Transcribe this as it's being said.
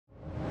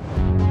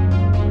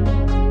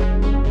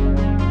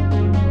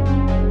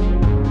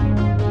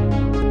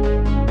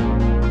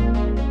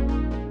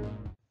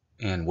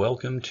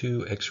Welcome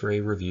to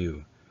X-ray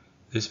Review.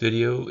 This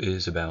video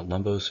is about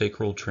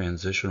lumbosacral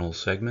transitional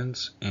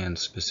segments and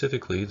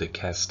specifically the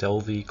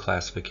Castelvi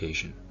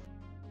classification.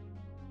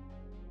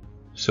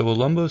 So a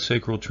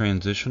lumbosacral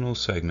transitional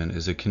segment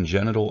is a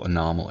congenital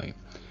anomaly,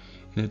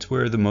 and it's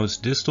where the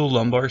most distal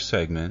lumbar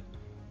segment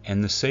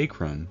and the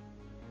sacrum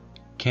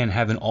can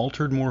have an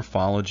altered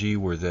morphology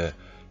where the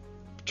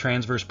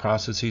transverse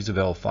processes of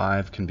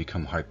L5 can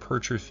become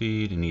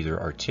hypertrophied and either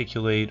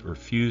articulate or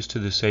fuse to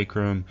the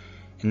sacrum,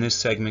 and this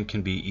segment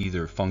can be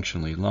either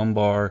functionally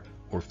lumbar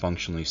or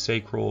functionally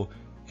sacral,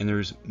 and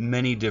there's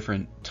many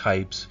different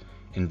types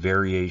and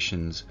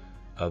variations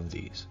of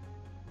these.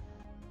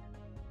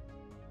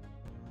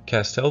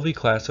 Castelvi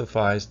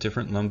classifies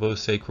different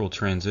lumbosacral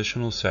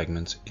transitional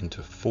segments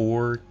into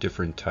 4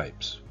 different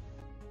types,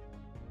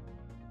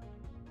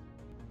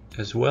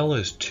 as well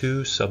as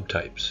 2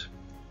 subtypes.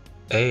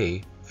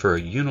 A for a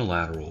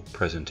unilateral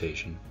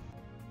presentation,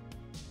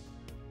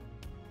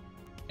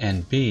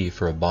 and B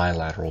for a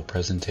bilateral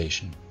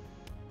presentation.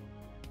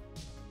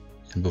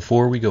 And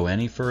before we go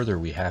any further,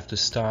 we have to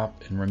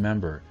stop and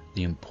remember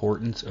the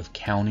importance of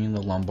counting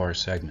the lumbar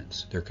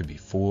segments. There could be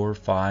 4,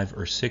 5,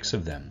 or 6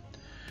 of them.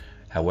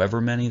 However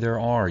many there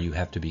are, you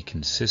have to be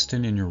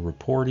consistent in your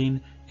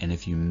reporting, and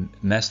if you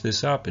mess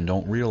this up and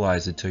don't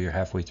realize it till you're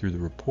halfway through the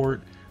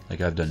report,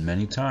 like I've done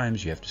many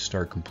times, you have to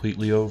start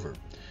completely over.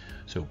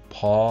 So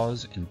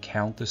pause and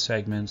count the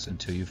segments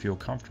until you feel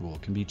comfortable.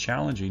 It can be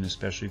challenging,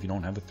 especially if you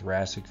don't have a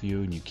thoracic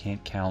view and you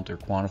can't count or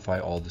quantify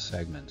all the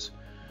segments.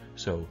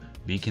 So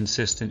be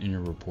consistent in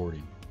your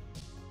reporting.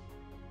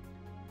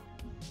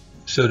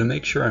 So to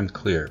make sure I'm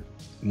clear,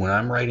 when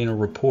I'm writing a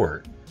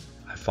report,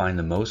 I find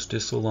the most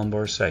distal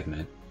lumbar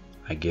segment,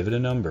 I give it a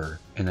number,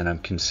 and then I'm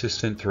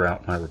consistent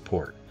throughout my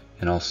report.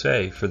 And I'll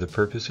say, for the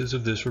purposes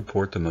of this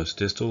report, the most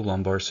distal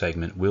lumbar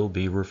segment will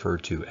be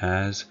referred to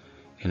as,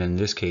 and in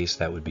this case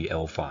that would be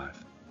L5.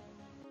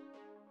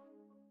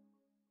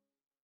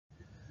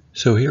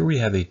 So here we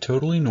have a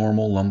totally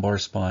normal lumbar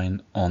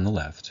spine on the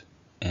left,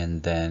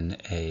 and then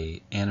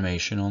an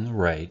animation on the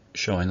right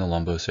showing the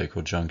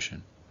lumbosacral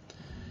junction.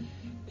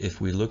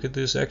 If we look at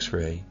this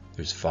X-ray,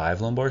 there's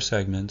 5 lumbar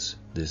segments,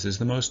 this is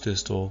the most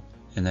distal,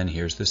 and then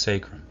here's the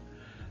sacrum.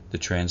 The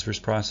transverse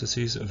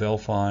processes of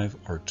L5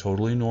 are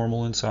totally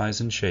normal in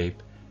size and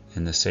shape,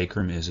 and the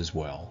sacrum is as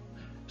well.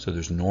 So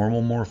there's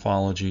normal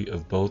morphology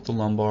of both the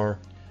lumbar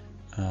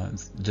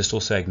distal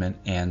segment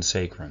and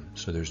sacrum.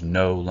 So there's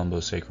no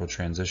lumbosacral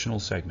transitional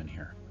segment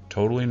here.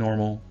 Totally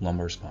normal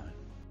lumbar spine.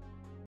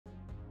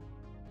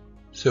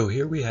 So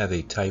here we have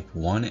a type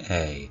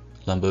 1A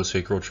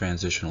lumbosacral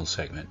transitional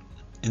segment.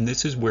 And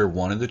this is where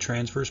one of the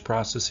transverse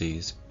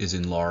processes is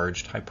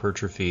enlarged,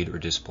 hypertrophied, or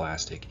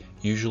dysplastic,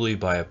 usually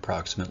by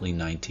approximately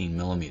 19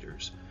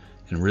 millimeters.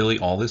 And really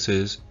all this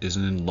is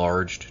an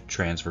enlarged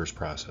transverse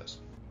process.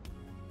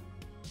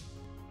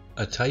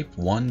 A type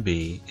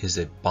 1B is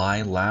a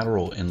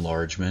bilateral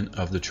enlargement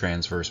of the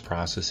transverse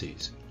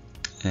processes.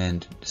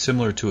 And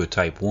similar to a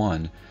type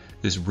 1,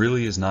 this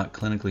really is not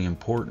clinically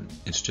important.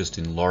 It's just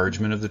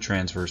enlargement of the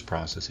transverse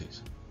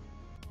processes.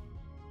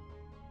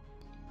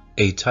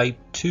 A type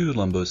 2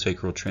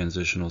 lumbosacral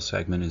transitional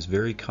segment is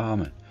very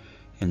common,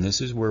 and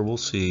this is where we'll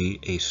see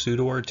a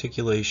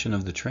pseudoarticulation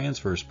of the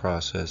transverse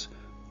process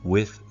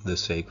with the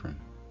sacrum.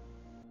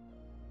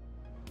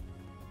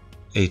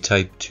 A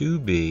type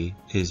 2B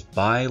is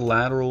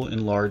bilateral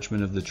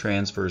enlargement of the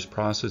transverse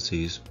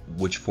processes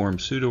which form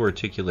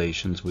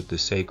pseudoarticulations with the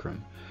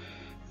sacrum.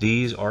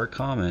 These are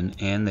common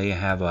and they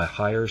have a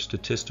higher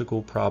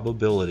statistical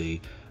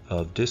probability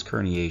of disc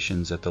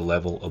herniations at the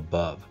level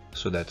above,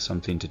 so that's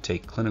something to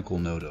take clinical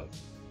note of.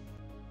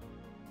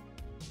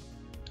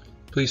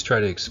 Please try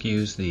to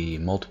excuse the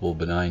multiple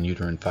benign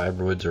uterine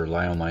fibroids or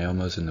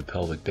leiomyomas in the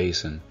pelvic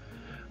basin.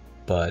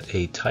 But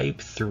a type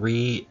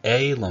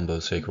 3A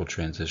lumbosacral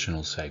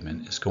transitional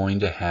segment is going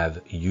to have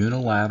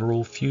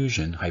unilateral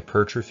fusion,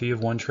 hypertrophy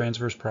of one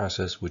transverse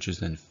process, which is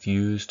then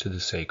fused to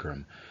the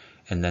sacrum,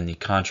 and then the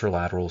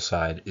contralateral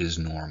side is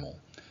normal.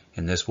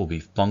 And this will be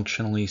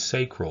functionally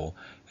sacral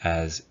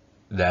as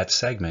that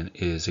segment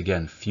is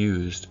again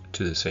fused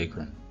to the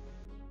sacrum.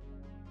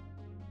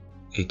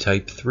 A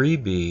type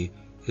 3B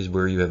is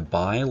where you have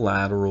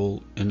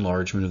bilateral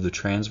enlargement of the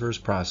transverse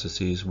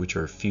processes which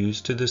are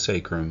fused to the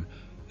sacrum,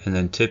 and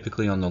then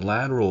typically on the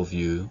lateral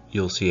view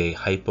you'll see a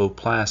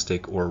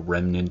hypoplastic or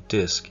remnant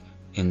disc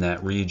in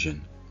that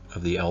region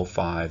of the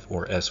L5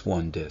 or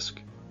S1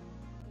 disc.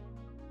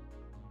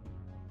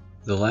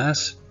 The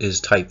last is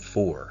type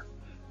 4,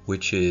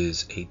 which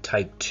is a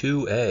type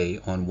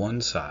 2A on one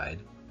side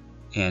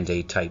and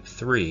a type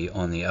 3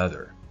 on the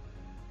other.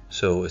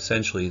 So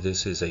essentially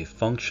this is a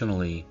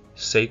functionally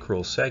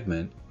sacral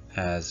segment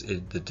as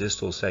the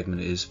distal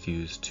segment is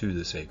fused to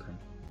the sacrum.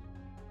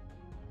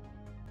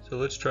 So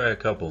let's try a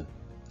couple.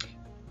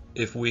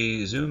 If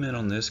we zoom in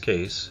on this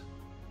case,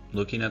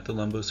 looking at the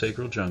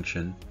lumbosacral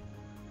junction,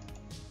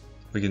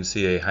 we can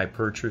see a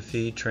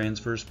hypertrophy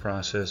transverse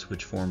process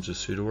which forms a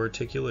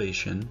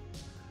pseudoarticulation.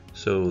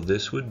 So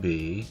this would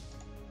be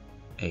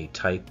a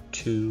type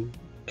 2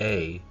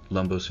 A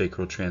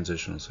lumbosacral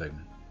transitional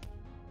segment.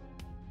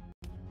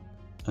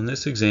 On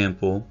this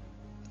example,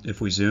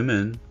 if we zoom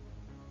in,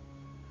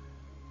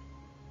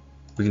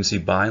 we can see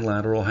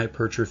bilateral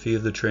hypertrophy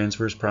of the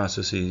transverse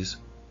processes,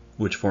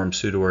 which form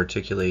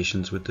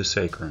pseudoarticulations with the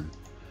sacrum.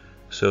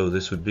 So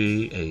this would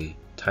be a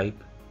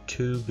type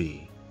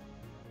 2B.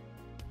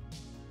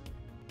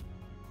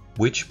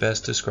 Which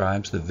best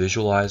describes the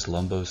visualized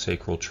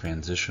lumbosacral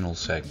transitional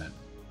segment?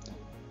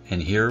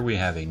 And here we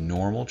have a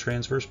normal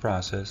transverse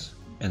process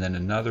and then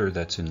another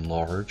that's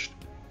enlarged,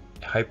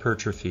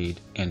 hypertrophied,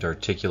 and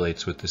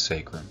articulates with the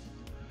sacrum.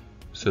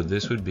 So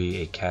this would be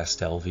a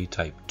Castelvi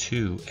Type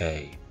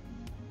 2A.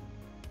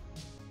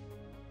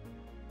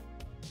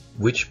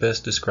 Which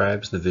best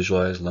describes the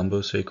visualized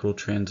lumbosacral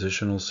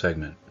transitional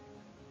segment?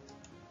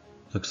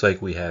 Looks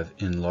like we have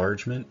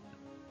enlargement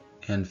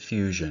and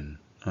fusion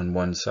on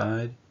one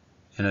side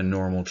and a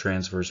normal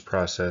transverse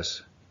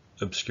process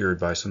obscured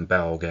by some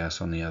bowel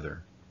gas on the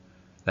other.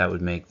 That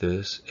would make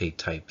this a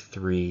Type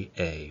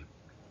 3A.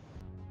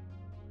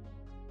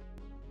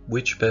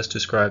 Which best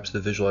describes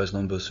the visualized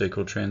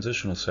lumbosacral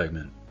transitional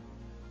segment?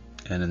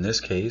 And in this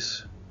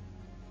case,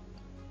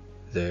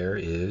 there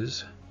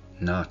is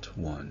not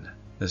one.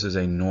 This is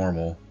a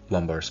normal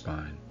lumbar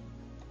spine.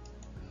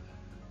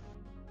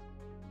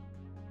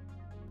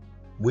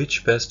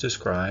 Which best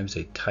describes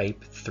a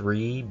Type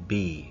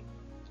 3B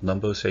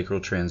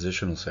lumbosacral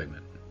transitional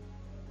segment?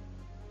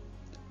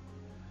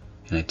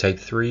 And a Type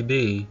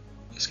 3B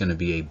is going to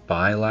be a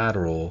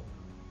bilateral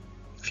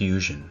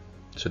fusion,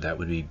 so that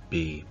would be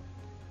B.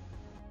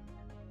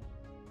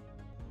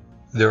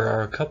 There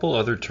are a couple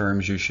other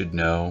terms you should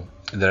know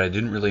that I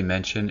didn't really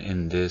mention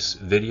in this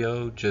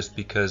video just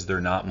because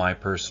they're not my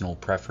personal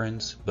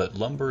preference, but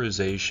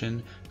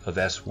lumbarization of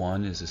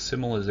S1 is a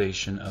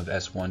similarization of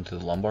S1 to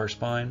the lumbar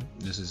spine.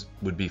 This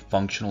would be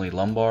functionally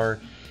lumbar,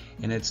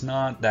 and it's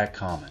not that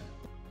common.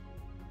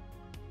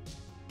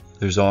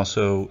 There's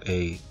also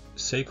a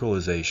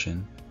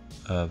sacralization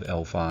of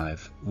L5,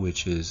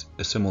 which is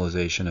a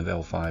similarization of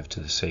L5 to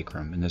the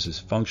sacrum, and this is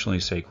functionally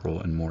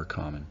sacral and more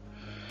common.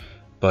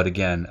 But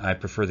again, I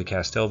prefer the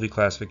Castellvi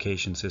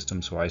classification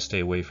system, so I stay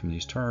away from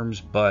these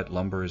terms, but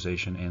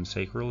lumbarization and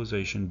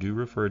sacralization do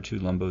refer to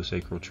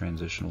lumbosacral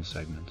transitional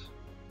segments.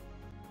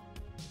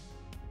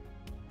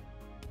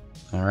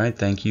 Alright,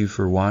 thank you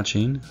for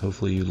watching.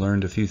 Hopefully you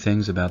learned a few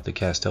things about the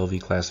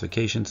Castellvi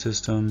classification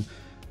system.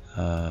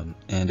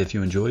 And if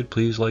you enjoyed,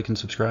 please like and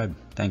subscribe.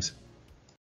 Thanks.